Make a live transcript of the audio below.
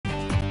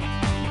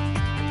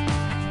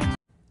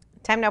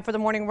Time now for the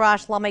morning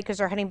rush. Lawmakers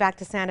are heading back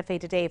to Santa Fe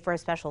today for a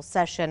special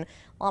session.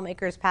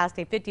 Lawmakers passed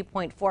a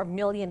 $50.4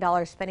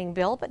 million spending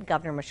bill, but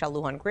Governor Michelle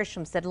Lujan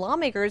Grisham said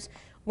lawmakers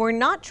were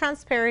not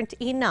transparent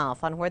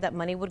enough on where that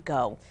money would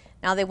go.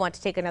 Now they want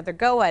to take another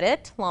go at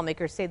it.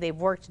 Lawmakers say they've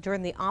worked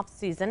during the off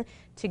season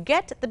to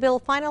get the bill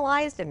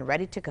finalized and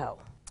ready to go.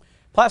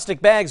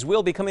 Plastic bags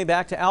will be coming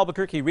back to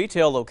Albuquerque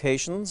retail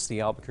locations. The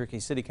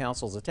Albuquerque City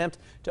Council's attempt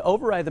to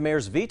override the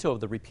mayor's veto of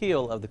the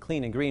repeal of the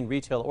Clean and Green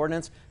retail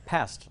ordinance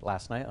passed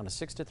last night on a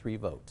 6-3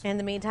 vote. In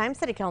the meantime,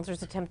 city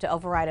councilors' attempt to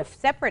override a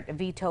separate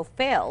veto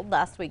failed.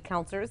 Last week,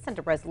 councilors sent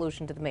a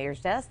resolution to the mayor's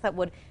desk that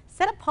would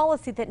set a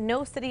policy that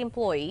no city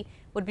employee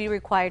would be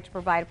required to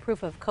provide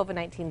proof of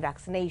COVID-19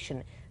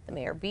 vaccination. The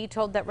mayor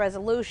vetoed that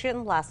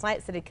resolution. Last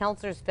night, city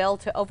councilors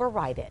failed to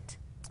override it.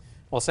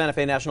 Well, Santa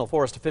Fe National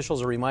Forest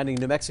officials are reminding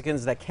New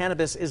Mexicans that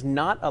cannabis is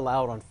not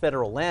allowed on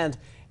federal land,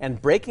 and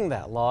breaking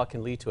that law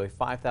can lead to a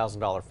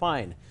 $5,000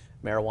 fine.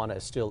 Marijuana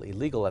is still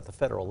illegal at the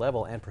federal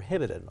level and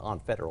prohibited on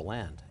federal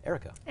land.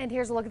 Erica. And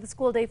here's a look at the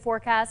school day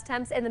forecast.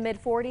 Temps in the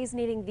mid-40s,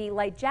 needing the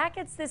light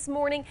jackets this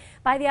morning.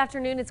 By the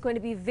afternoon, it's going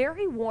to be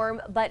very warm,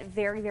 but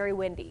very, very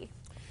windy.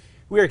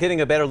 We are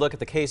getting a better look at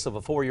the case of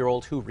a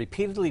 4-year-old who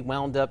repeatedly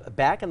wound up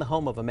back in the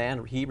home of a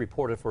man he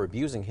reported for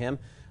abusing him.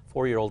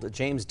 4-year-old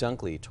James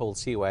Dunklee told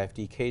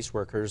CYFD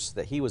caseworkers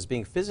that he was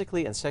being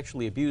physically and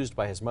sexually abused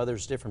by his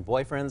mother's different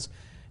boyfriends.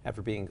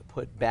 After being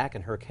put back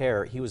in her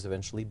care, he was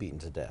eventually beaten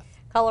to death.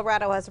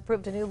 Colorado has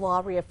approved a new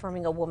law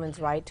reaffirming a woman's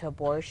right to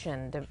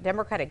abortion.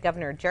 Democratic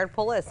Governor Jared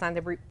Polis signed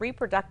the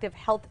Reproductive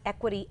Health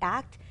Equity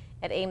Act.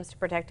 It aims to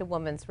protect a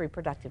woman's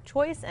reproductive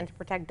choice and to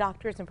protect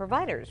doctors and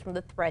providers from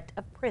the threat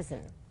of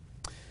prison.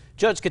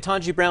 Judge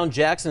Ketanji Brown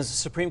Jackson's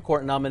Supreme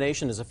Court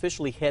nomination is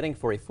officially heading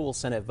for a full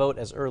Senate vote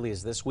as early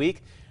as this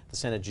week. The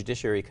Senate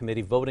Judiciary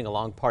Committee, voting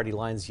along party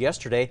lines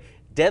yesterday,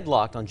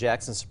 deadlocked on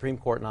Jackson's Supreme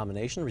Court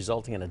nomination,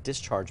 resulting in a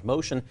discharge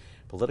motion.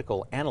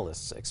 Political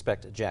analysts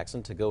expect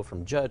Jackson to go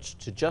from judge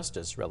to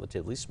justice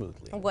relatively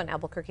smoothly. One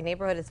Albuquerque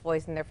neighborhood is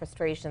voicing their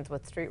frustrations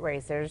with street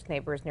racers.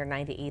 Neighbors near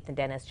 98th and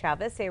Dennis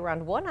Chavez say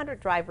around 100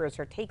 drivers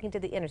are taking to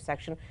the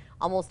intersection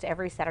almost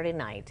every Saturday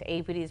night.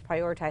 APD is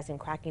prioritizing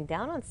cracking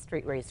down on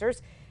street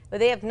racers, but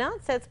they have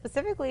not said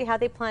specifically how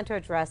they plan to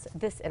address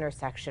this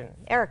intersection.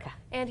 Erica.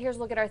 And here's a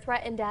look at our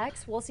threat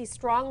index. We'll see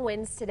strong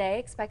winds today.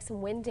 Expect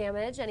some wind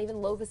damage and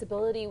even low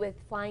visibility with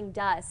flying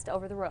dust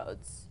over the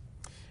roads.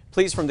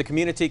 Pleas from the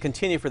community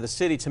continue for the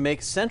city to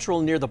make Central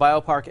near the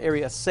biopark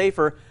area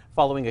safer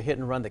following a hit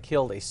and run that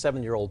killed a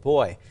 7-year-old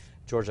boy.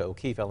 Georgia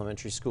O'Keefe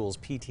Elementary School's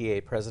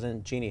PTA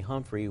President Jeannie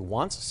Humphrey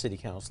wants city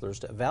councilors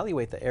to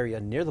evaluate the area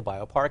near the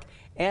biopark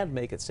and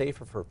make it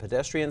safer for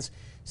pedestrians.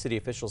 City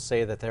officials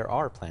say that there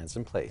are plans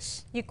in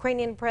place.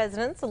 Ukrainian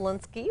President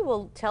Zelensky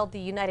will tell the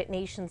United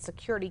Nations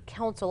Security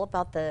Council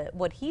about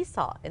what he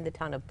saw in the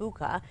town of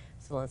Bucha.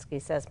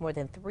 Zelensky says more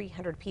than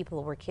 300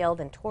 people were killed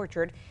and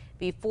tortured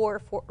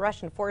before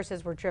Russian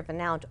forces were driven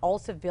out, all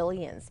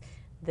civilians.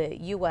 The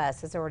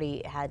U.S. has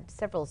already had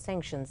several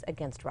sanctions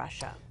against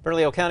Russia.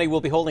 Bernalillo County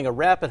will be holding a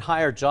rapid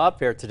hire job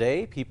fair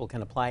today. People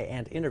can apply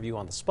and interview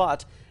on the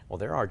spot. Well,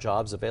 there are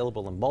jobs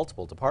available in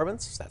multiple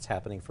departments. That's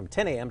happening from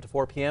 10 a.m. to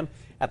 4 p.m.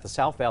 at the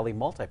South Valley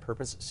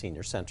Multipurpose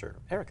Senior Center.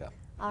 Erica.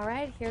 All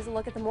right, here's a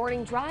look at the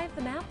morning drive.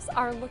 The maps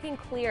are looking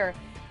clear.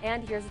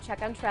 And here's a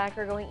check on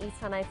tracker going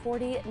east on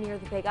I-40 near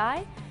the Big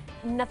I.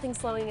 Nothing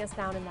slowing us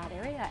down in that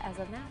area as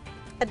of now.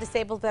 A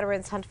disabled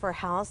veterans hunt for a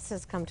house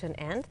has come to an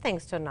end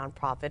thanks to a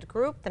nonprofit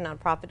group. The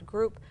nonprofit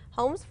group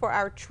Homes for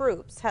Our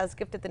Troops has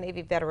gifted the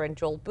Navy veteran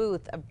Joel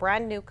Booth a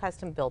brand new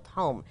custom-built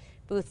home.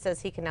 Booth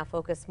says he can now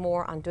focus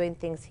more on doing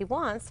things he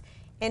wants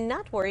and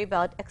not worry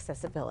about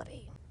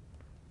accessibility.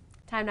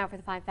 Time now for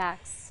the 5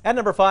 facts. At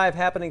number 5,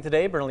 happening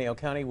today, Bernalillo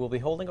County will be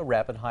holding a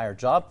rapid hire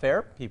job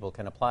fair. People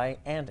can apply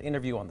and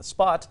interview on the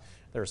spot.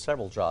 There are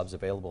several jobs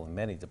available in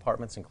many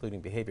departments,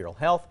 including behavioral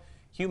health,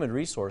 human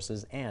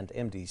resources, and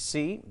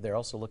MDC. They're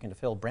also looking to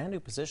fill brand new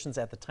positions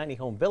at the Tiny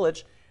Home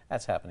Village.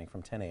 That's happening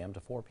from 10 a.m. to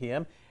 4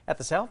 p.m. at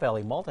the South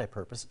Valley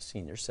Multipurpose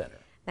Senior Center.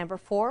 Number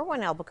 4,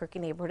 one Albuquerque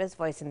neighborhood is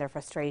voicing their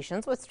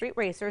frustrations with street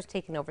racers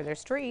taking over their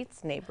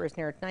streets. Neighbors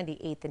near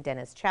 98th and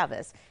Dennis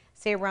Chavez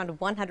say around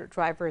 100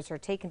 drivers are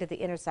taken to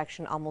the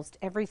intersection almost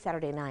every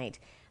Saturday night.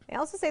 They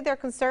also say they're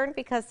concerned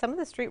because some of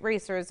the street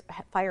racers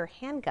fire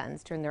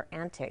handguns during their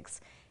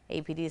antics.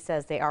 APD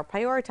says they are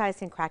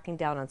prioritizing cracking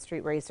down on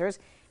street racers,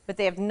 but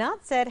they have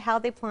not said how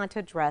they plan to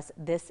address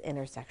this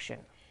intersection.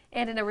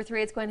 And at number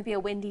 3, it's going to be a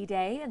windy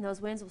day, and those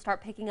winds will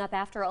start picking up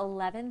after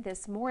 11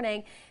 this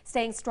morning,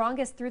 staying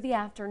strongest through the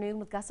afternoon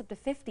with gusts up to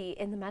 50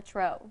 in the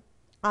metro.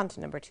 On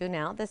to number 2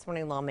 now. This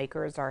morning,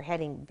 lawmakers are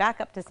heading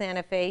back up to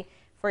Santa Fe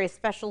for a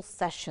special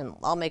session.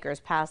 Lawmakers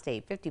passed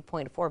a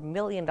 $50.4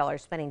 million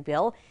spending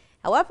bill.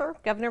 However,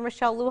 Governor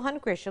Michelle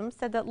Lujan Grisham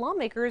said that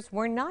lawmakers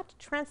were not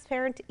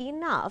transparent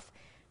enough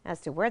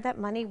as to where that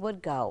money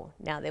would go.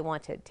 Now they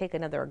want to take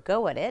another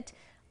go at it.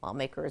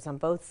 Lawmakers on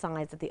both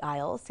sides of the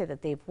aisle say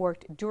that they've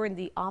worked during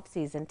the off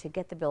season to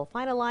get the bill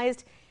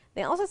finalized.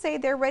 They also say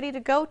they're ready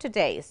to go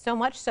today. So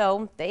much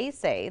so, they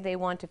say they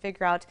want to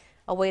figure out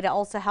a way to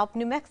also help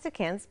New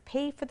Mexicans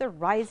pay for the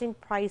rising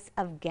price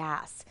of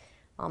gas.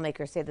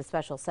 Lawmakers say the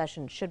special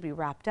session should be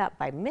wrapped up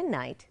by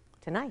midnight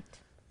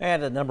tonight.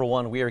 And at number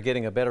one, we are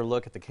getting a better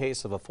look at the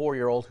case of a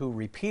 4-year-old who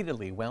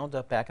repeatedly wound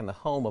up back in the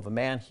home of a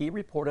man he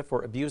reported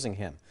for abusing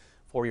him.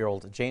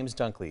 4-year-old James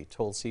Dunklee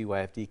told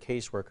CYFD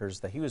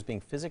caseworkers that he was being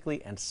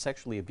physically and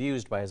sexually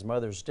abused by his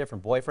mother's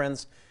different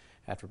boyfriends.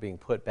 After being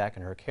put back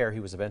in her care, he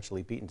was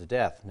eventually beaten to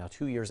death. Now,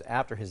 2 years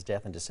after his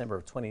death in December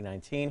of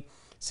 2019,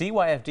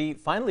 CYFD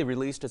finally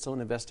released its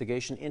own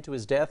investigation into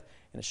his death,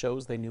 and it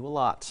shows they knew a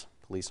lot.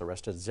 Police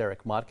arrested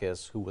Zarek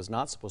Matkes, who was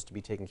not supposed to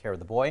be taking care of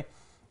the boy.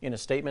 In a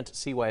statement,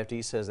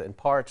 CYFD says that in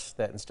part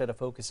that instead of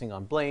focusing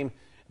on blame,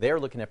 they are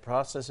looking at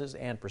processes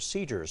and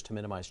procedures to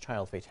minimize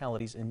child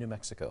fatalities in New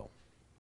Mexico.